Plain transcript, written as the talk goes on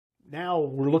Now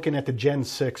we're looking at the Gen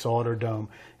 6 AUTODOME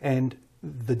and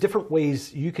the different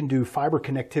ways you can do fiber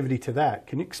connectivity to that.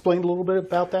 Can you explain a little bit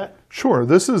about that? Sure.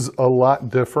 This is a lot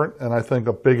different and I think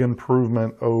a big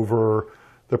improvement over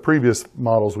the previous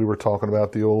models we were talking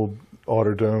about, the old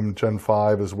AUTODOME Gen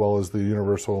 5 as well as the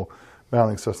universal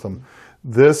mounting system.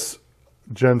 This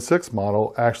Gen 6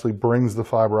 model actually brings the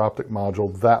fiber optic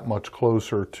module that much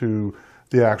closer to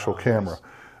the actual camera. Nice.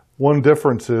 One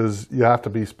difference is you have to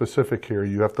be specific here.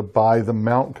 You have to buy the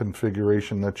mount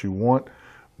configuration that you want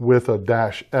with a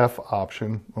 -F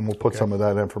option, and we'll put some of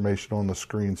that information on the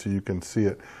screen so you can see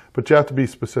it. But you have to be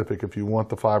specific. If you want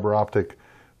the fiber optic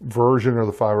version or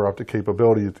the fiber optic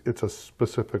capability, it's a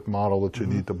specific model that you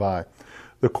need to buy.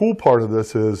 The cool part of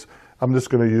this is, I'm just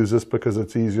going to use this because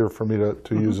it's easier for me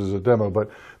to use as a demo,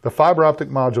 but the fiber optic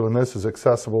module in this is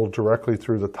accessible directly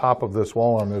through the top of this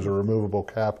wall arm. There's a removable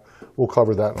cap. We'll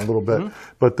cover that in a little bit.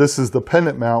 But this is the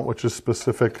pendant mount, which is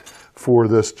specific for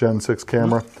this Gen 6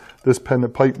 camera. This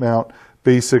pendant pipe mount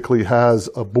basically has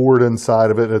a board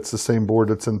inside of it. It's the same board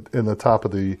that's in the top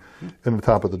of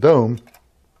the dome,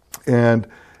 and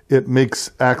it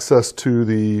makes access to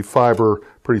the fiber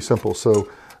pretty simple. So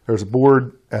there's a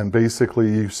board, and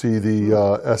basically you see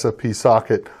the SFP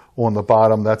socket on the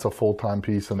bottom. That's a full-time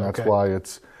piece, and that's why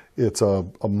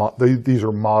these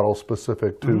are model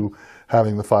specific to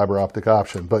having the fiber optic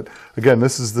option. But again,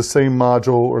 this is the same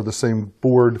module or the same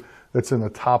board that's in the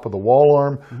top of the wall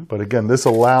arm. But again, this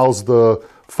allows the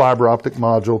fiber optic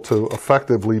module to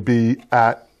effectively be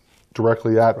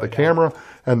directly at the camera,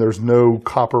 and there's no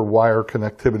copper wire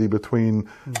connectivity between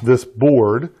this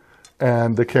board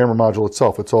and the camera module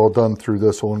itself. It's all done through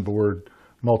this onboard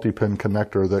multi-pin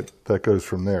connector that goes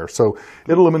from there. So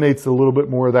it eliminates a little bit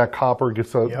more of that copper,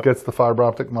 gets the fiber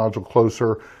optic module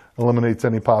closer, eliminates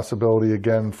any possibility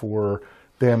again for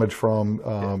damage from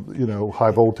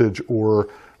high voltage or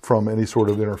from any sort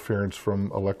of interference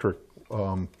from electric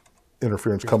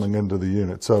interference coming into the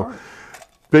unit. So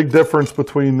big difference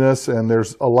between this, and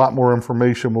there's a lot more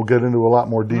information. We'll get into a lot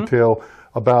more detail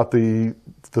about the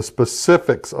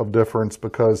specifics of difference,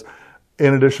 because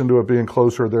in addition to it being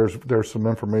closer, there's some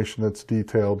information that's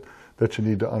detailed that you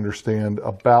need to understand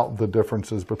about the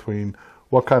differences between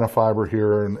what kind of fiber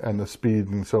here and the speed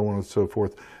and so on and so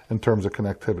forth in terms of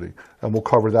connectivity. And we'll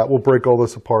cover that. We'll break all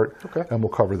this apart and we'll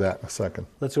cover that in a second.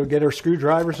 Let's go get our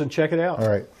screwdrivers and check it out. All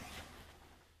right.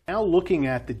 Now looking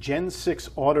at the Gen 6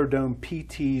 AUTODOME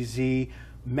PTZ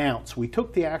mounts, we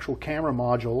took the actual camera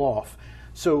module off.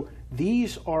 So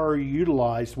these are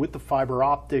utilized with the fiber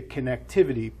optic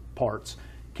connectivity parts.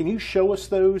 Can you show us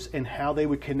those and how they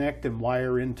would connect and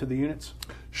wire into the units?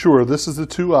 Sure. This is the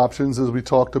two options as we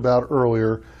talked about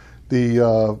earlier.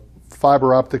 The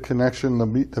fiber optic connection,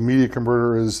 the media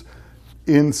converter is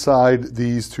inside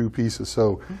these two pieces.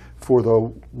 So for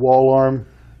the wall arm,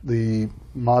 the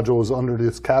module is under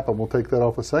this cap, and we'll take that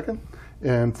off a second.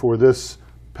 And for this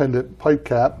pendant pipe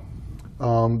cap,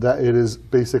 that it is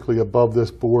basically above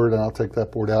this board, and I'll take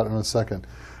that board out in a second.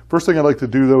 First thing I'd like to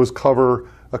do though is cover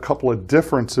a couple of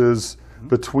differences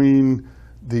between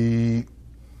the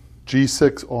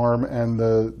G6 arm and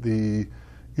the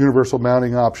universal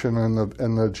mounting option and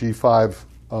the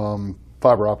G5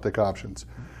 fiber optic options.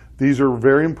 These are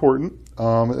very important,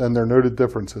 and they're noted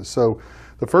differences. So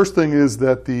the first thing is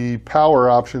that the power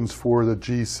options for the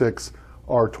G6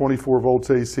 are 24 volts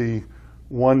AC,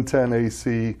 110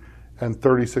 AC, and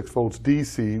 36 volts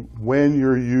DC when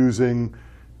you're using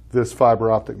this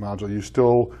fiber optic module. You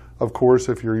still, of course,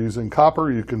 if you're using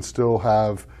copper, you can still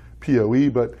have PoE,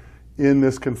 but in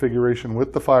this configuration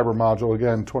with the fiber module,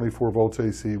 again, 24 volts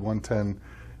AC, 110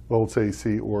 volts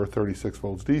AC, or 36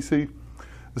 volts DC.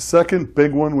 The second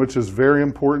big one, which is very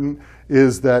important,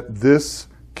 is that this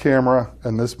camera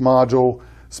and this module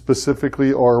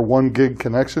specifically are 1 gig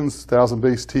connections, 1000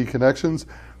 base T connections.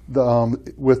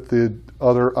 With the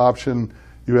other option,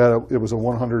 it was a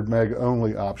 100 meg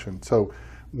only option. So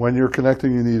when you're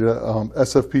connecting, you need a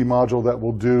SFP module that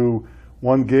will do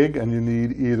 1 gig, and you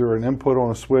need either an input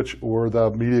on a switch or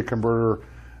the media converter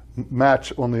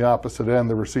match on the opposite end,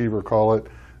 the receiver, call it,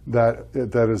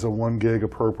 that is a 1 gig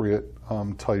appropriate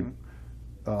type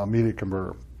media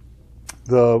converter.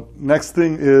 The next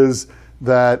thing is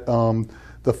that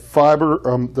the fiber,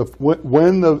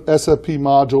 when the SFP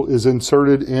module is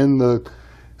inserted in the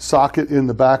socket in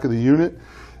the back of the unit,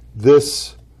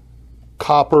 this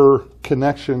copper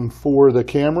connection for the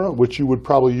camera, which you would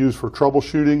probably use for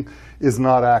troubleshooting, is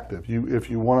not active. If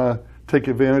you want to take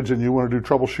advantage and you want to do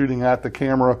troubleshooting at the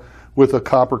camera with a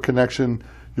copper connection,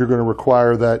 you're going to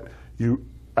require that you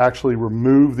actually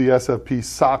remove the SFP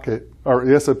socket or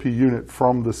the SFP unit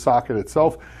from the socket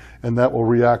itself, and that will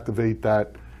reactivate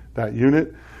that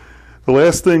unit. The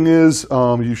last thing is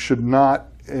you should not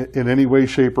in any way,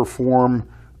 shape, or form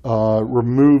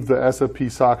remove the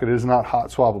SFP socket. It is not hot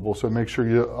swappable, so make sure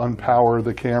you unpower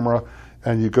the camera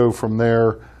and you go from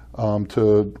there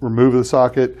to remove the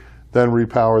socket, then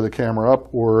repower the camera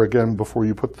up, or again, before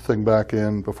you put the thing back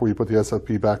in, before you put the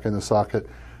SFP back in the socket,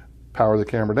 power the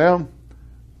camera down,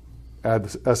 add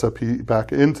the SFP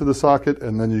back into the socket,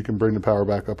 and then you can bring the power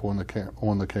back up on the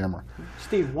camera.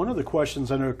 Steve, one of the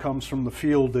questions I know comes from the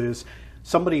field is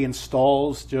somebody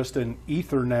installs just an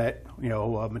Ethernet,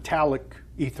 a metallic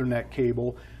Ethernet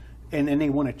cable, and then they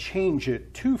want to change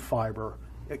it to fiber.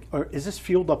 Is this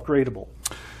field upgradable?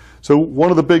 So one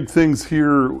of the big things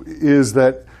here is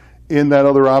that in that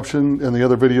other option, and the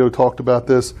other video talked about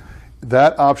this,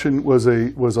 that option was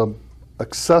a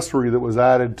accessory that was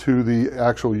added to the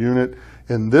actual unit.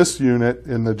 In this unit,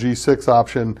 in the G6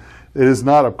 option, it is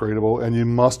not upgradable, and you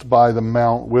must buy the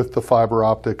mount with the fiber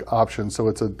optic option. So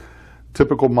it's a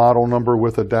typical model number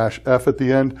with a -F at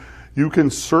the end. You can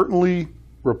certainly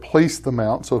replace the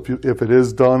mount. So if it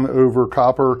is done over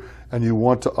copper and you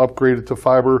want to upgrade it to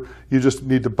fiber, you just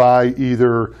need to buy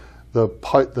either the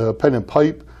pendant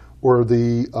pipe or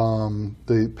the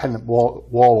pendant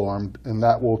wall arm, and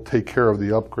that will take care of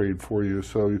the upgrade for you.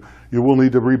 So you will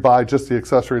need to rebuy just the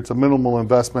accessory. It's a minimal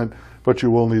investment, but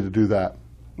you will need to do that.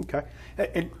 Okay.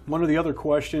 And one of the other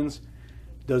questions,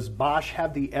 does Bosch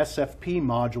have the SFP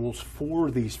modules for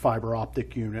these fiber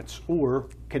optic units, or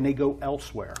can they go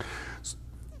elsewhere?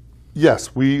 Yes,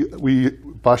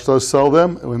 Bosch does sell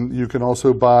them, and you can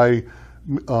also buy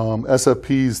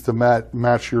SFPs to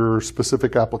match your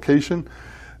specific application.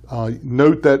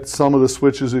 Note that some of the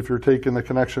switches, if you're taking the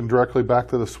connection directly back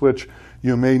to the switch,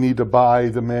 you may need to buy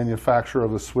the manufacturer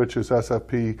of the switch's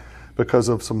SFP because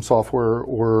of some software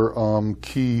or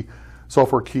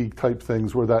software key type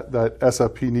things where that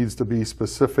SFP needs to be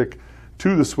specific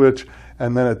to the switch.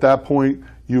 And then at that point,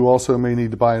 you also may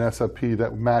need to buy an SFP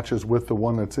that matches with the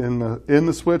one that's in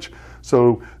the switch.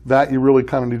 So that you really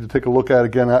kind of need to take a look at.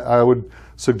 Again, I would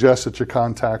suggest that you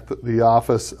contact the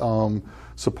office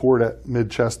support at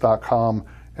midchest.com,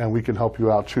 and we can help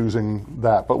you out choosing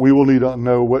that. But we will need to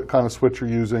know what kind of switch you're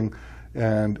using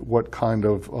and what kind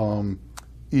of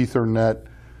Ethernet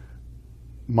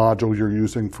module you're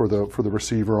using for the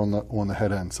receiver on the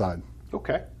head end side.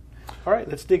 Okay. All right,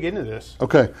 let's dig into this.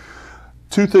 Okay.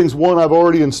 Two things. One, I've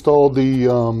already installed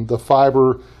the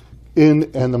fiber and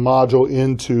the module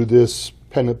into this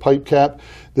pendant pipe cap.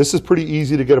 This is pretty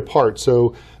easy to get apart.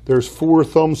 So there's 4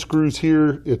 thumb screws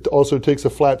here. It also takes a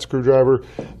flat screwdriver.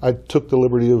 I took the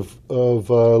liberty of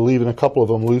leaving a couple of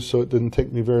them loose, so it didn't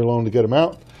take me very long to get them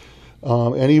out.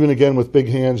 And even again with big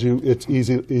hands, it's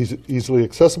easily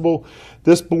accessible.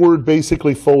 This board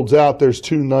basically folds out. There's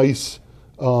 2 nice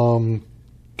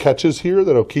catches here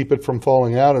that'll keep it from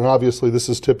falling out, and obviously this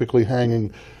is typically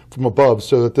hanging from above,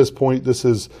 so at this point this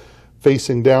is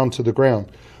facing down to the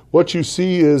ground. What you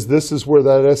see is this is where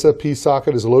that SFP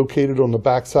socket is located on the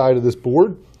back side of this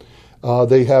board.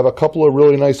 They have a couple of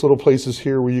really nice little places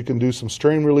here where you can do some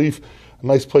strain relief, a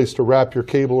nice place to wrap your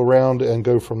cable around and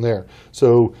go from there.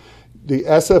 So the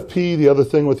SFP, the other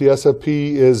thing with the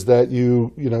SFP is that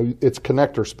it's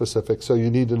connector specific, so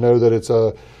you need to know that it's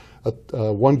a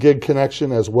 1 gig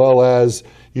connection, as well as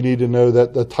you need to know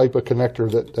that the type of connector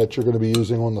that you're going to be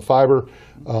using on the fiber.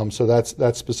 So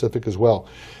that's specific as well.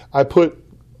 I put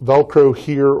Velcro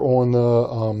here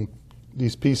on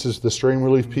these pieces, the strain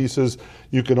relief pieces.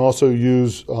 You can also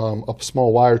use a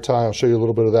small wire tie. I'll show you a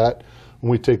little bit of that when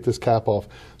we take this cap off.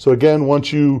 So again,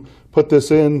 once you put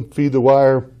this in, feed the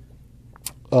wire,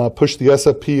 push the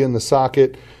SFP in the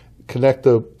socket, connect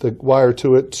the wire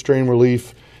to it, strain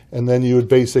relief, and then you would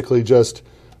basically just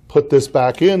put this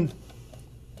back in,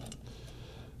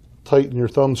 tighten your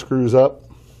thumb screws up,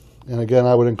 and again,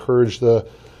 I would encourage you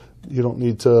don't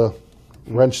need to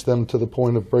wrench them to the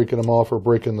point of breaking them off or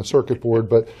breaking the circuit board,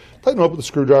 but tighten them up with a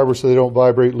screwdriver so they don't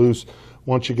vibrate loose.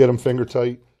 Once you get them finger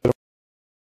tight,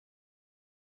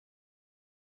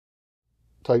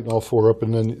 tighten all 4 up,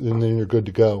 and then you're good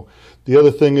to go. The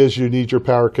other thing is you need your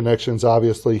power connections,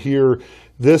 obviously. Here,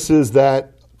 this is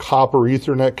that copper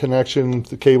Ethernet connection.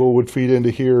 The cable would feed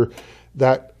into here.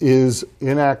 That is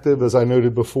inactive, as I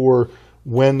noted before,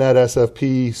 when that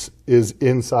SFP is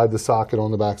inside the socket on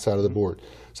the back side of the board.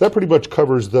 So that pretty much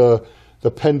covers the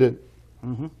pendant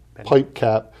pipe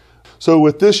cap. So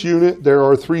with this unit, there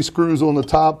are 3 screws on the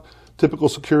top, typical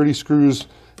security screws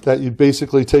that you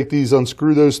basically take these,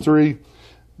 unscrew those 3,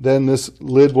 then this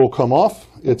lid will come off.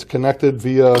 It's connected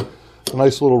via a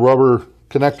nice little rubber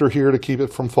connector here to keep it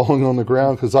from falling on the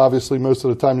ground, because obviously most of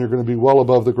the time you're going to be well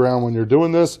above the ground when you're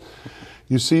doing this.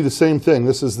 you see the same thing.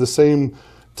 This is the same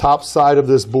top side of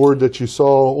this board that you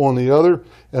saw on the other,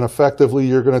 and effectively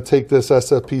you're going to take this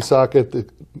SFP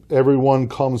socket. Everyone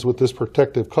comes with this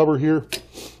protective cover here.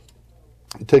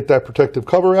 You take that protective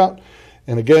cover out,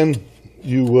 and again,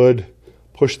 you would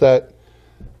push that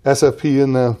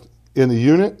SFP in the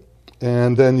unit,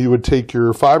 and then you would take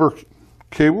your fiber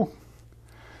cable.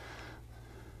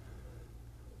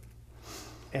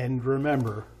 And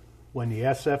remember, when the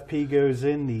SFP goes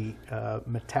in, the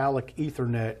metallic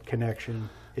Ethernet connection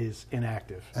is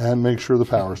inactive. And make sure the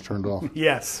power's turned off.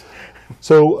 Yes.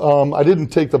 So I didn't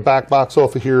take the back box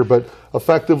off of here, but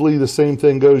effectively the same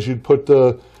thing goes. You'd put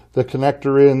the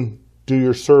connector in, do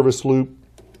your service loop,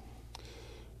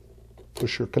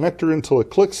 push your connector in until it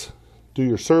clicks, do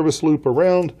your service loop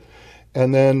around,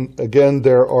 and then again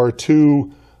there are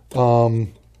two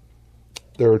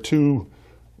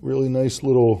really nice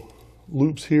little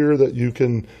loops here that you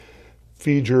can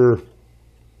feed your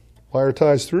wire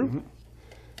ties through. Mm-hmm.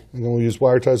 And then we'll use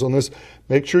wire ties on this.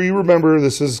 Make sure you remember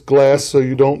this is glass, so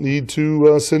you don't need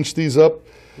to cinch these up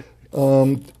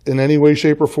in any way,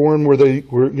 shape, or form where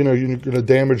you're going to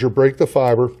damage or break the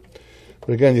fiber. But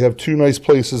again, you have two nice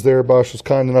places there. Bosch was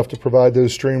kind enough to provide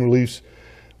those strain reliefs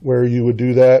where you would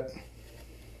do that.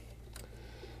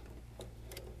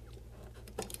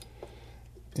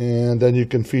 And then you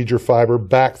can feed your fiber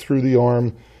back through the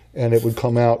arm, and it would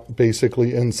come out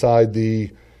basically inside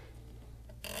the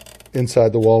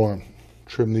wall arm.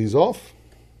 Trim these off.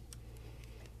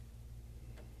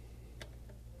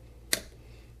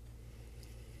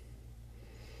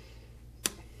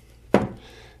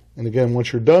 And again,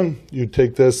 once you're done, you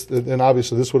take this, and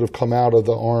obviously this would have come out of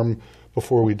the arm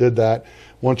before we did that.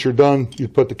 Once you're done, you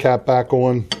put the cap back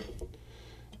on,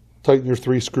 tighten your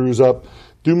 3 screws up.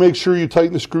 Do make sure you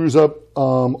tighten the screws up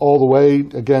all the way.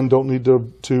 Again, don't need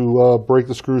to break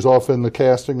the screws off in the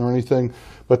casting or anything,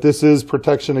 but this is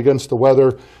protection against the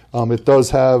weather. It does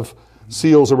have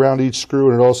seals around each screw,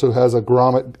 and it also has a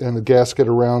grommet and a gasket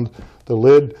around the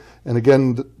lid. And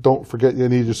again, don't forget you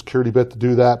need your security bit to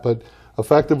do that, but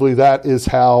effectively that is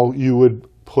how you would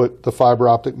put the fiber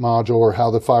optic module, or how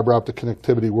the fiber optic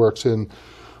connectivity works in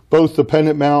both the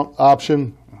pendant mount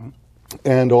option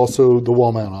and also the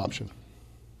wall mount option.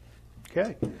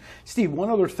 Okay. Steve, one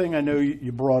other thing I know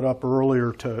you brought up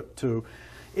earlier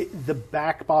the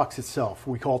back box itself,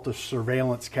 we call it the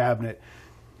surveillance cabinet.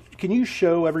 Can you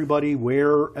show everybody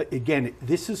where, again,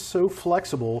 this is so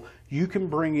flexible, you can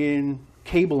bring in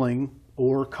cabling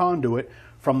or conduit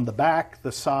from the back,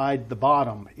 the side, the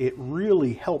bottom. It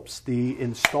really helps the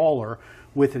installer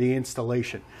with the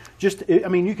installation.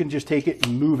 You can just take it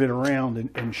and move it around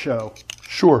and show.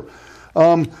 Sure.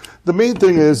 The main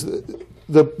thing is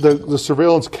the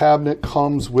surveillance cabinet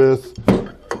comes with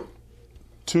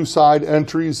 2 side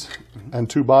entries and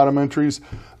 2 bottom entries.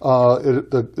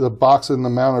 The box and the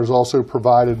mount is also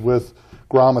provided with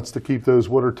grommets to keep those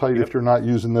watertight. Yep. If you're not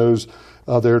using those.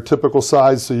 They're typical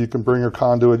size, so you can bring your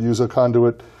conduit, use a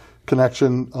conduit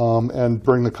connection, and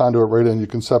bring the conduit right in. You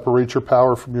can separate your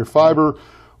power from your fiber,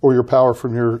 or your power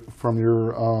from your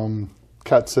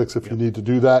Cat6 if you need to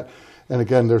do that. And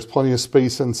again, there's plenty of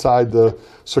space inside the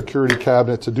security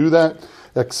cabinet to do that.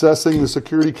 Accessing the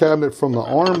security cabinet from the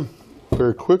arm,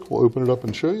 very quick. We'll open it up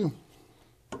and show you.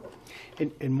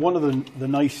 And one of the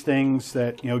nice things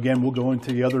that, again, we'll go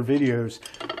into the other videos,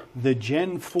 the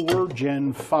Gen 4,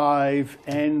 Gen 5,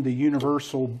 and the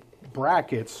universal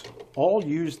brackets all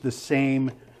use the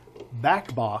same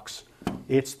back box.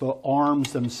 It's the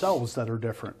arms themselves that are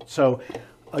different. So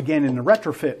again, in the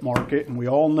retrofit market, and we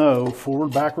all know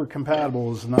forward-backward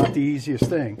compatible is not the easiest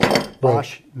thing.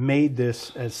 Bosch made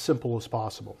this as simple as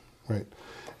possible. Right.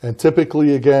 And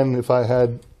typically, again, if I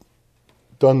had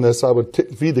done this, I would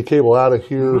feed the cable out of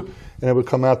here, and it would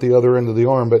come out the other end of the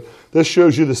arm. But this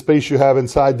shows you the space you have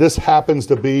inside. This happens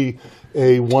to be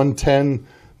a 110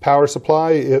 power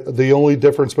supply. The only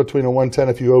difference between a 110,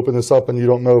 if you open this up and you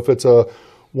don't know if it's a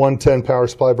 110 power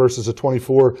supply versus a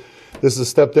 24, this is a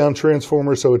step-down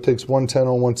transformer, so it takes 110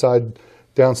 on one side,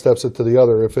 down steps it to the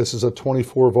other. If this is a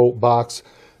 24-volt box,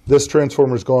 this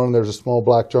transformer is gone, and there's a small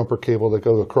black jumper cable that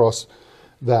goes across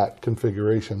that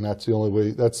configuration. That's the only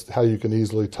way, that's how you can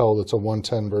easily tell that's a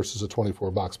 110 versus a 24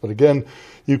 box. But again,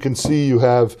 you can see you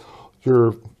have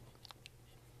your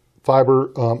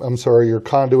your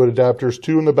conduit adapters,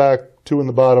 2 in the back, 2 in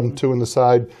the bottom, 2 in the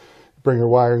side. Bring your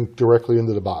wiring directly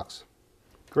into the box.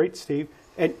 Great, Steve.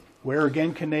 And where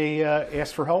again can they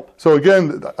ask for help? So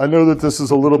again, I know that this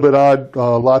is a little bit odd,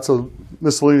 lots of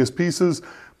miscellaneous pieces.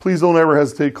 Please don't ever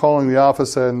hesitate calling the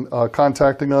office and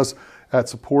contacting us at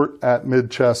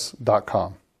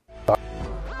support@midchess.com.